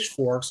handled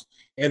pitchforks,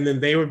 and then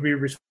they would be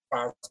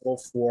responsible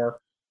for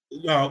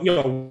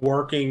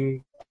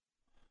working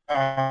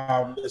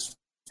as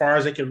far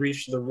as they could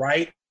reach to the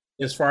right,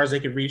 as far as they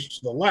could reach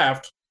to the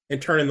left,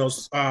 and turning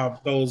those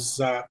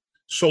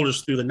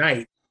shoulders through the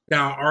night.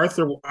 Now,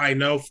 Arthur, I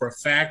know for a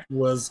fact,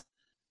 was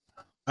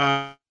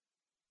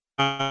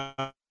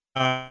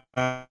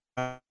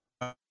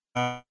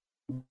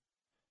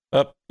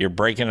you're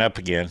breaking up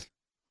again.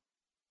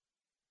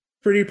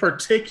 Pretty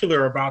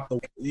particular about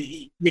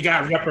you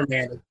got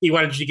reprimanded. He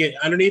wanted you to get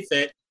underneath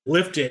it,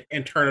 lift it,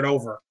 and turn it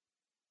over.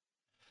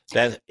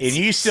 And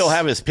you still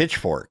have his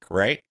pitchfork,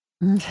 right?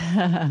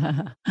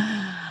 I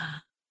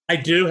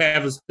do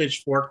have his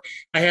pitchfork.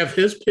 I have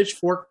his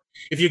pitchfork.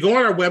 If you go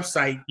on our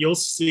website, you'll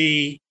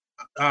see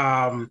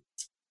a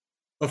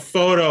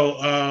photo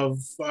of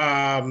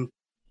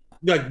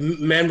like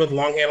men with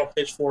long handled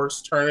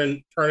pitchforks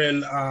turning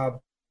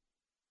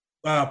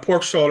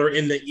pork shoulder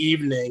in the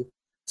evening.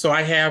 So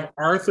I have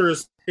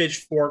Arthur's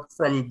pitchfork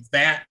from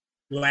that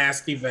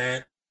last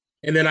event,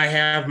 and then I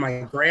have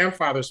my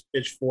grandfather's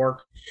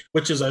pitchfork,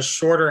 which is a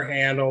shorter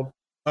handled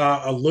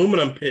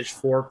aluminum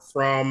pitchfork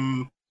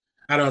from,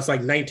 I don't know, it's like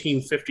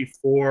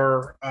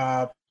 1954,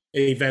 an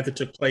event that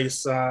took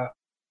place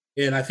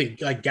in, I think,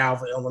 like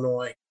Galva,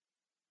 Illinois.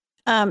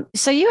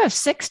 So you have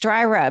 6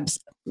 dry rubs.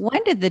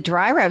 When did the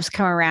dry rubs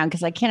come around?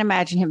 Because I can't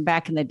imagine him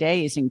back in the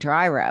day using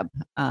dry rub.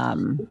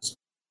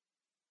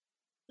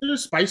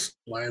 There's spice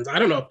blends. I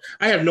don't know.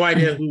 I have no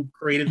idea who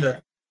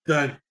created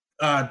the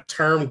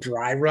term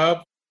dry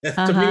rub.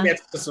 To me,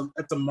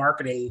 that's a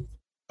marketing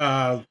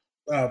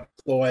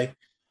ploy.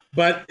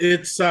 But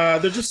it's they're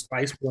just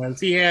spice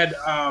blends. He had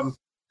a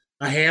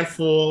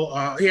handful.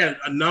 He had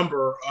a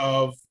number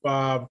of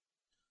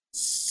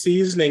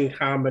seasoning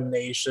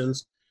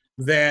combinations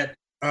that,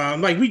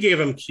 like, we gave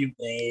him cute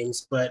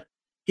names, but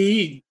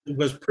he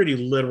was pretty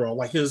literal.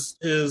 Like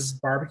his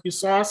barbecue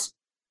sauce.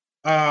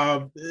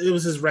 It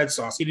was his red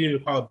sauce. He didn't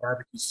even call it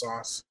barbecue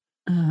sauce.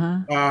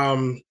 He's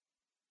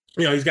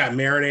got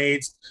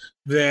marinades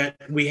that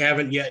we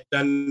haven't yet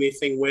done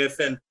anything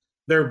with, and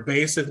they're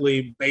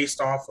basically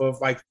based off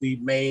of like the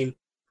main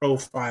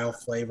profile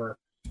flavor.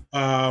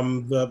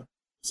 Some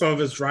of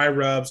his dry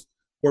rubs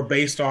were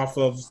based off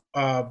of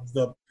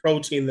the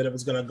protein that it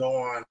was going to go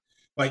on.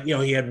 Like,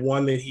 he had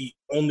one that he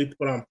only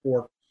put on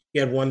pork. He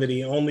had one that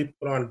he only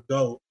put on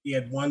goat. He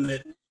had one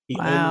that he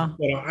only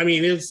put on. I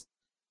mean, it's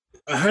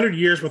 100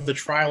 years with the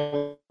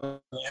trial and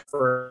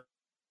effort.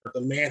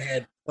 The man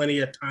had plenty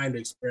of time to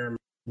experiment.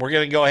 We're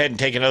going to go ahead and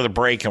take another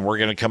break, and we're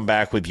going to come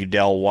back with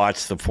Udell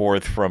Watts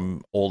IV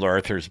from Old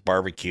Arthur's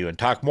Barbecue and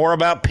talk more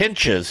about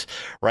pinches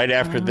right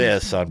after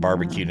this on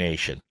Barbecue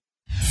Nation.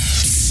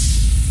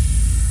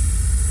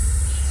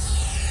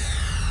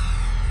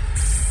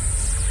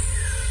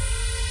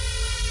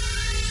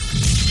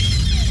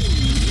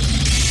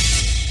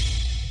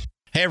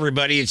 Hey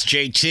everybody, it's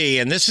JT,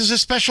 and this is a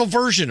special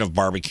version of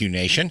Barbecue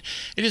Nation.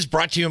 It is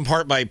brought to you in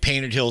part by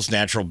Painted Hills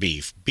Natural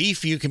Beef.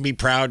 Beef you can be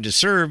proud to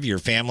serve your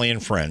family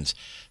and friends.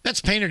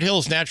 That's Painted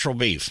Hills Natural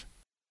Beef.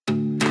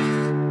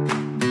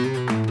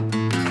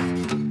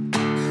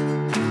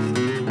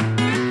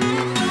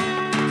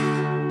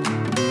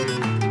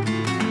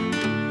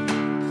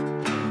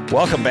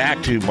 Welcome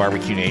back to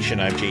Barbecue Nation.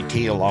 I'm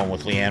JT along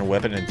with Leanne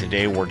Whippen, and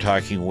today we're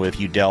talking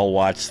with Udell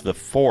Watts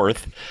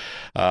IV.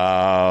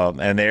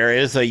 And there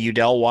is a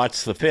Udell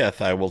Watts V,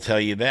 I will tell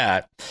you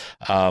that,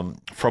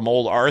 from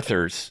Old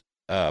Arthur's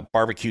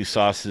barbecue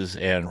sauces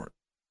and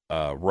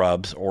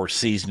rubs, or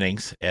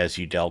seasonings, as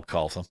Udell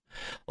calls them,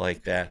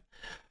 like that.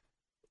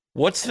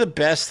 What's the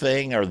best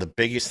thing or the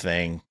biggest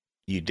thing,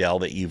 Udell,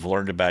 that you've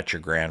learned about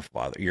your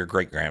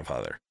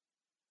great-grandfather?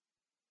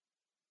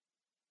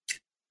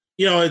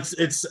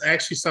 It's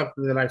actually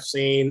something that I've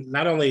seen,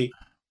 not only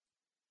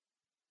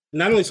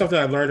something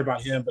I've learned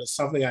about him, but it's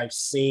something I've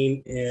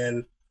seen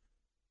in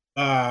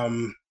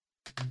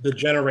the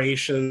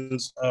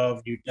generations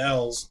of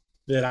Udells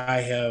that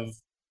I have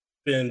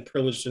been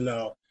privileged to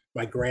know.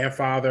 My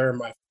grandfather,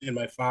 and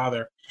my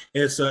father.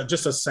 It's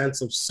just a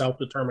sense of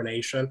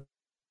self-determination.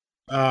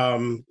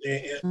 Arthur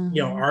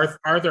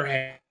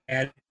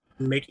had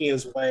making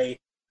his way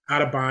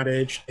out of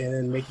bondage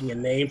and making a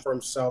name for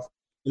himself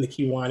in the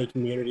Kewaunee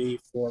community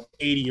for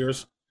 80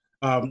 years.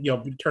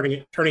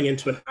 Turning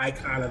into an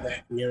icon of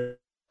that community.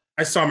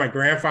 I saw my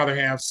grandfather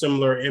have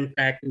similar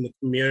impact in the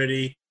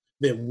community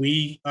that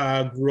we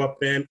grew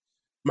up in.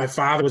 My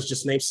father was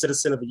just named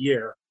Citizen of the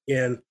Year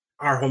in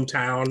our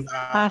hometown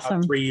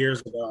Awesome. 3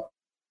 years ago.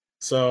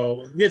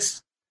 So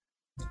it's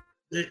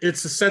a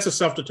sense of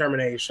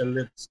self-determination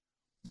that's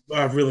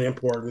really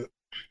important.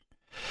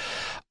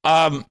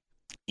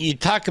 You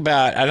talk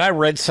about, and I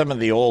read some of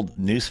the old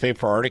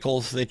newspaper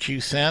articles that you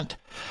sent.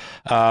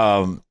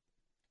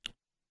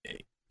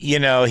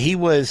 He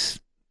was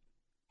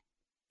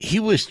he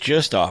was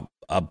just a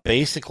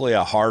basically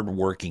a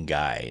hardworking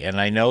guy, and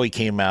I know he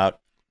came out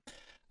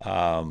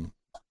um,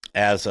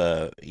 as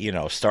a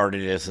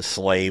started as a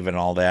slave and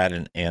all that,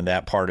 and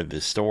that part of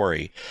his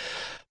story.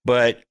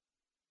 But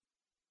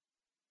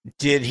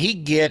did he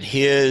get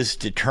his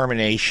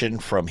determination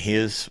from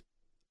his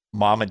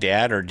mom and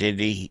dad, or did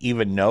he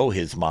even know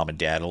his mom and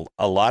dad?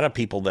 A lot of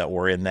people that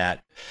were in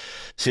that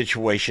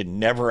situation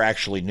never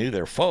actually knew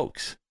their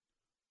folks.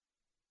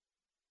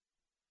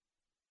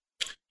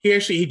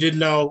 He did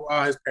know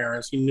his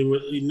parents. He knew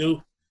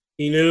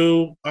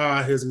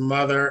his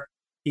mother.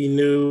 He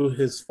knew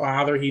his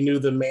father. He knew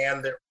the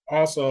man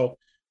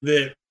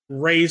that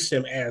raised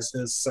him as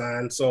his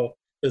son. So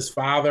his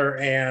father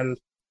and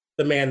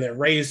the man that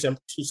raised him,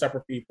 two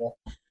separate people.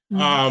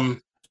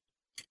 Um,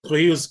 so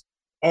he was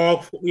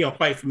all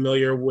quite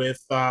familiar with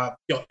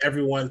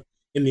everyone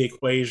in the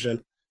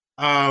equation.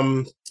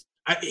 Um,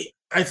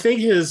 I think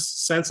his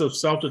sense of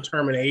self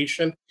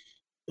determination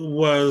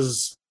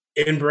was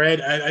inbred.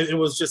 It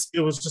was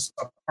just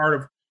a part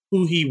of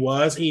who he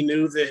was. He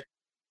knew that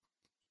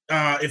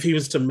if he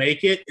was to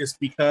make it, it's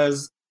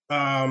because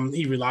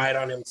he relied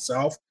on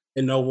himself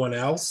and no one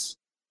else.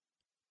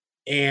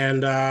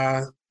 And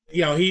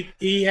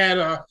he had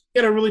a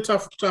really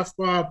tough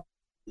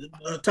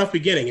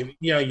beginning.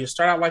 You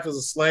start out life as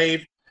a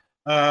slave,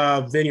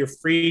 then you're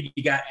freed.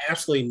 You got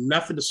absolutely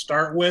nothing to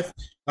start with,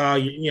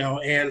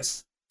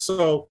 and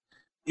so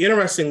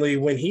interestingly,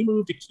 when he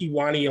moved to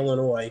Kewanee,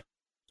 Illinois,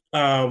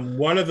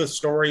 one of the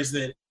stories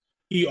that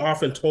he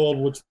often told,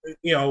 which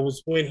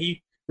was when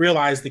he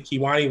realized that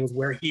Kewanee was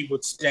where he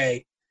would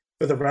stay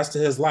for the rest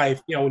of his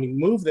life. When he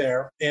moved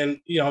there, and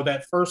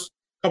that first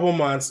couple of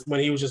months when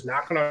he was just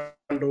knocking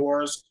on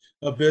doors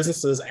of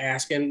businesses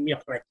asking, can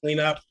I clean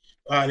up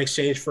in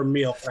exchange for a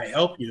meal? Can I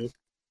help you?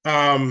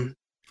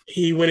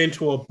 He went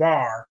into a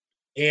bar,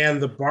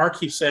 and the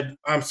barkeep said,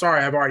 "I'm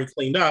sorry, I've already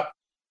cleaned up,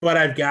 but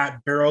I've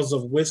got barrels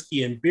of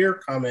whiskey and beer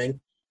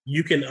coming.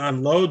 You can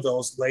unload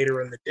those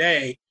later in the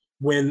day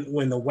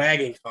when the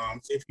wagon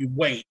comes, if you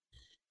wait."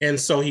 And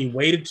so he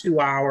waited 2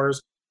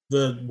 hours.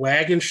 The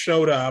wagon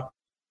showed up.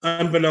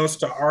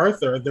 Unbeknownst to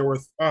Arthur, there were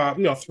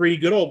three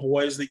good old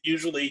boys that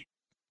usually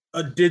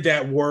did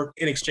that work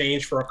in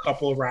exchange for a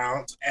couple of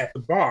rounds at the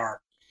bar.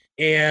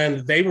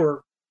 And they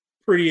were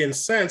pretty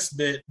incensed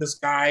that this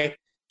guy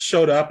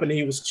showed up and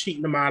he was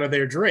cheating them out of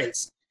their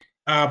drinks.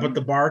 But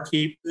the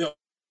barkeep, who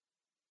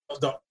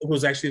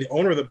was actually the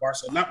owner of the bar,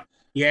 said, "No."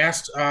 He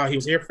asked, he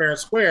was here fair and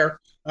square.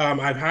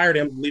 I've hired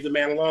him. Leave the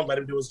man alone. Let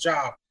him do his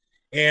job.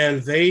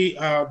 And they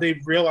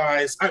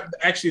realized,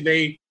 actually,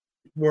 they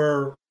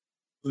were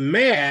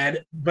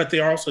mad, but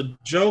they're also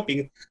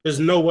joking. There's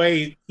no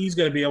way he's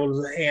going to be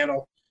able to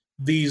handle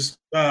these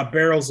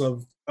barrels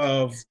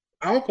of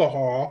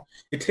alcohol.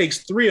 It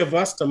takes three of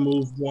us to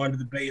move one to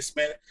the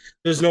basement.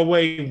 There's no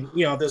way,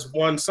 this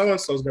one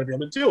so-and-so is going to be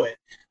able to do it.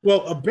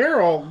 Well, a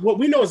barrel, what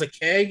we know as a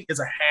keg, is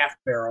a half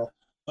barrel.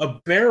 A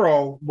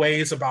barrel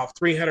weighs about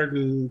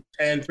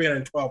 310,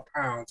 312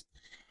 pounds.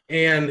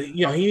 And,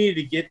 he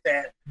needed to get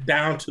that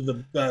down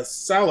to the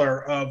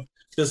cellar of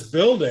this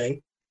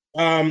building.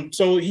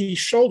 So he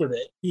shouldered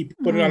it. He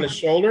put it on his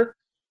shoulder,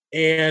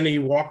 and he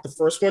walked the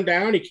first one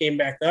down. He came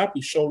back up.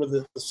 He shouldered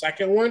the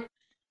second one,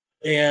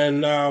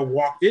 and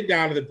walked it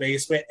down to the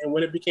basement. And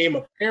when it became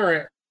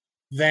apparent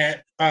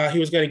that he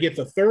was going to get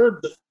the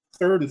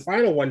third and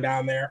final one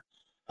down there,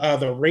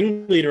 the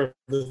ringleader of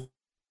the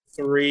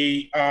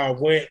three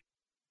went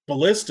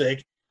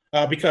ballistic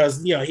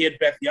because he had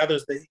bet the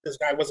others that this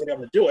guy wasn't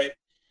able to do it.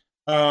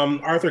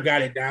 Arthur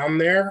got it down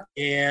there,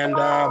 and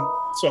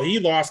so he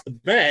lost the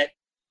bet.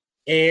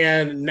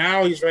 And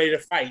now he's ready to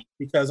fight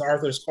because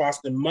Arthur's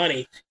cost him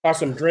money,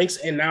 cost him drinks,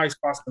 and now he's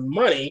cost him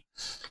money.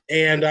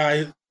 And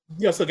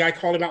so the guy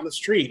called him out in the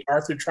street.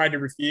 Arthur tried to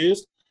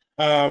refuse.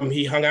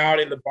 He hung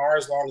out in the bar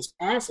as long as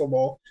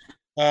possible.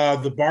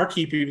 The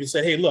barkeep even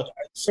said, "Hey, look,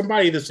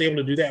 somebody that's able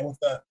to do that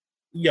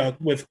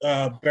with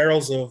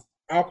barrels of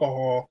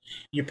alcohol,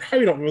 you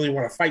probably don't really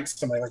want to fight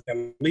somebody like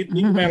that. Leave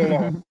the man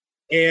alone."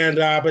 And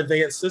but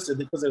they insisted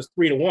because it was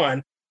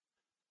 3-1.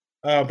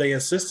 They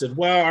insisted.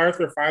 Well,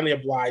 Arthur finally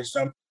obliged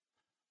them.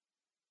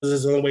 This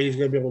is the only way he's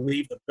going to be able to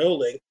leave the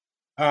building.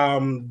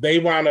 They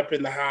wound up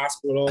in the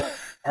hospital.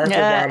 Arthur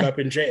wound up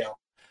in jail.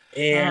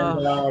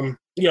 And,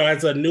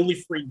 as a newly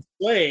freed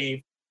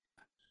slave,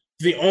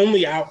 the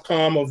only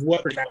outcome of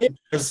what was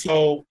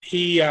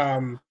he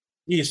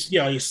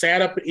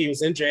sat up, he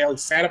was in jail. He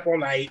sat up all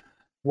night,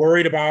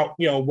 worried about,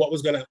 what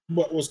was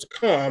to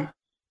come.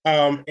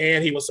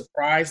 And he was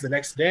surprised the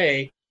next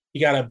day. He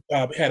got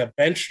had a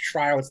bench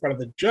trial in front of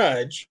the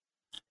judge,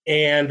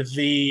 and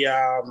the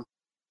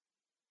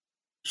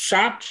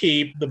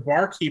the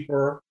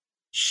barkeeper,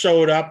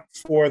 showed up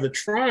for the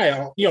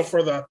trial,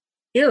 for the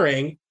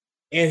hearing,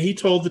 and he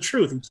told the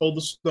truth. He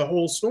told the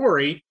whole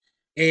story,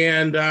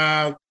 and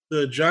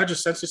the judge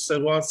essentially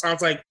said, "Well, it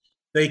sounds like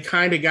they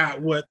kind of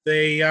got what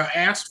they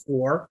asked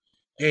for,"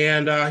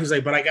 and he's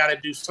like, "But I got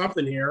to do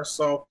something here."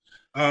 So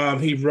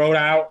he wrote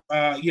out,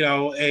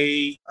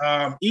 a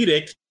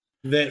edict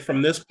that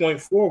from this point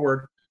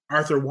forward,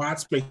 Arthur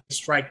Watts may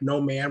strike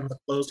no man with a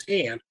closed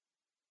hand.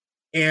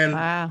 And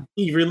Wow.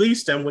 he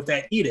released him with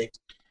that edict.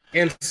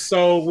 And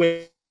so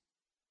when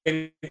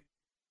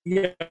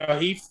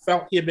he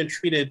felt he had been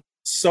treated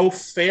so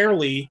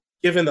fairly,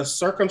 given the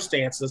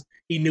circumstances,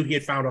 he knew he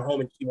had found a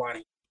home in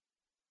Kewaunee.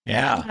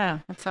 Yeah.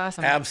 Oh, that's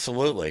awesome.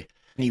 Absolutely.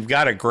 You've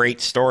got a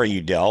great story,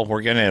 Udell.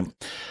 We're going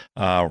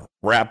to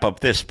wrap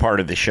up this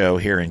part of the show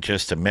here in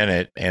just a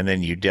minute, and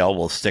then Udell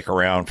will stick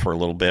around for a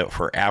little bit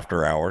for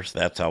after hours.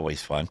 That's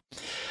always fun.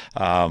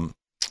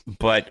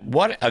 But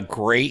what a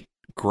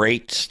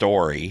great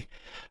story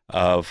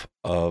of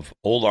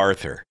old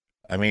Arthur.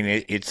 I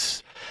mean,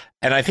 it's,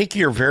 and I think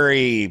you're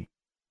very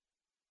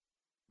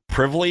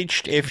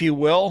privileged, if you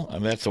will. I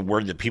mean, that's a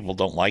word that people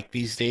don't like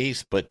these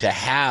days, but to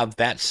have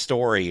that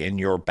story in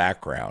your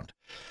background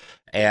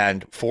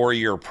and for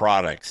your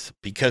products,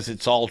 because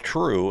it's all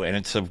true and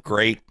it's of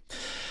great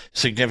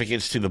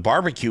significance to the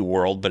barbecue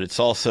world, but it's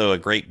also a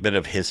great bit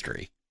of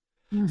history.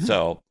 Mm-hmm.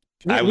 So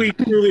we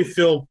truly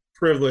feel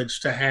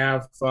privileged to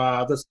have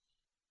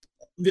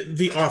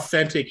the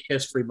authentic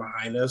history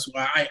behind us.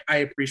 I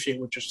appreciate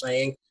what you're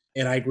saying,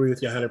 and I agree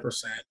with you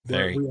 100%.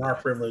 We are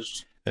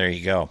privileged. There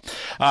you go.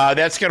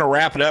 That's going to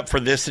wrap it up for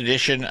this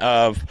edition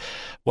of,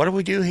 what do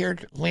we do here,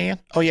 Leanne?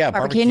 Oh, yeah.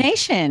 Barbecue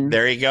Nation.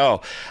 There you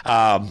go.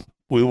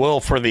 We will,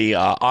 for the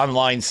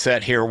online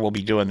set here, we'll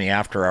be doing the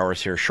after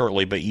hours here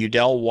shortly. But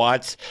Udell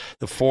Watts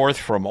IV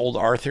from Old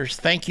Arthur's,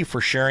 thank you for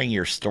sharing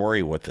your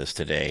story with us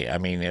today. I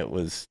mean, it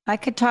was... I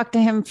could talk to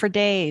him for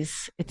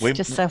days. It's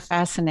just so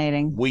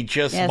fascinating. We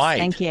just yes, might.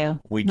 Thank you.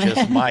 We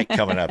just might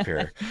coming up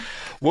here.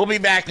 We'll be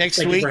back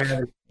next week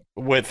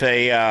with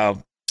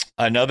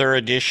another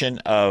edition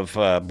of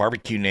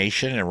Barbecue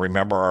Nation. And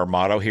remember our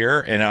motto here,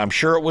 and I'm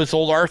sure it was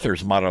Old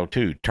Arthur's motto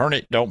too: turn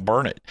it, don't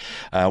burn it.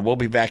 We'll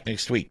be back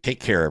next week. Take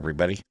care,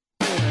 everybody.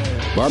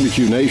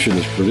 Barbecue Nation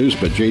is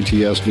produced by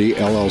JTSD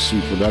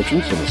LLC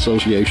Productions in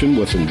association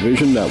with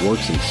Envision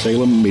Networks and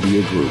Salem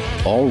Media Group.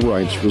 All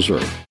rights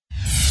reserved.